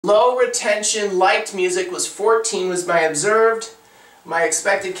Low retention liked music was 14 was my observed. My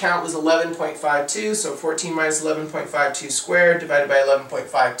expected count was 11.52, so 14 minus 11.52 squared divided by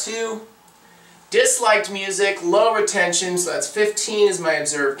 11.52. Disliked music, low retention, so that's 15 is my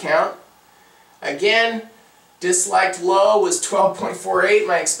observed count. Again, disliked low was 12.48,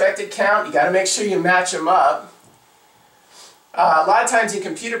 my expected count. You got to make sure you match them up. A lot of times in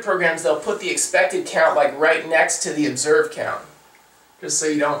computer programs, they'll put the expected count like right next to the observed count, just so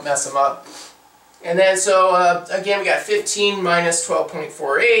you don't mess them up. And then so again we got 15 minus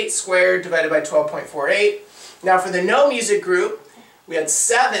 12.48 squared divided by 12.48. Now for the no music group, we had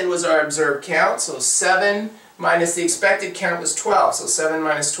 7 was our observed count, so 7 minus the expected count was 12, so 7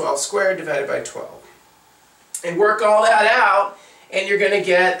 minus 12 squared divided by 12. And work all that out, and you're going to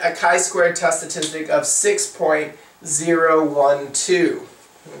get a chi-squared test statistic of 6.012.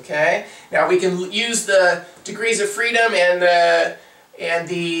 Okay? Now we can use the degrees of freedom and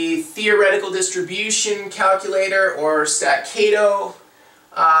the theoretical distribution calculator, or StatCato.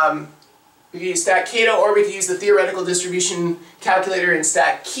 We can use StatCato, or we can use the theoretical distribution calculator in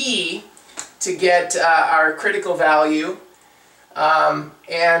StatKey to get our critical value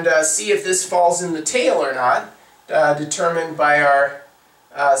and see if this falls in the tail or not, determined by our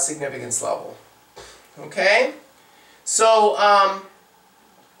significance level. Okay? So,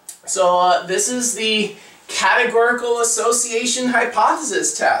 this is the categorical association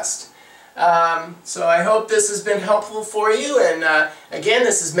hypothesis test. So I hope this has been helpful for you, and again,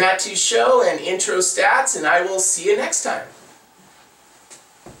 this is Matt Show and Intro Stats, and I will see you next time.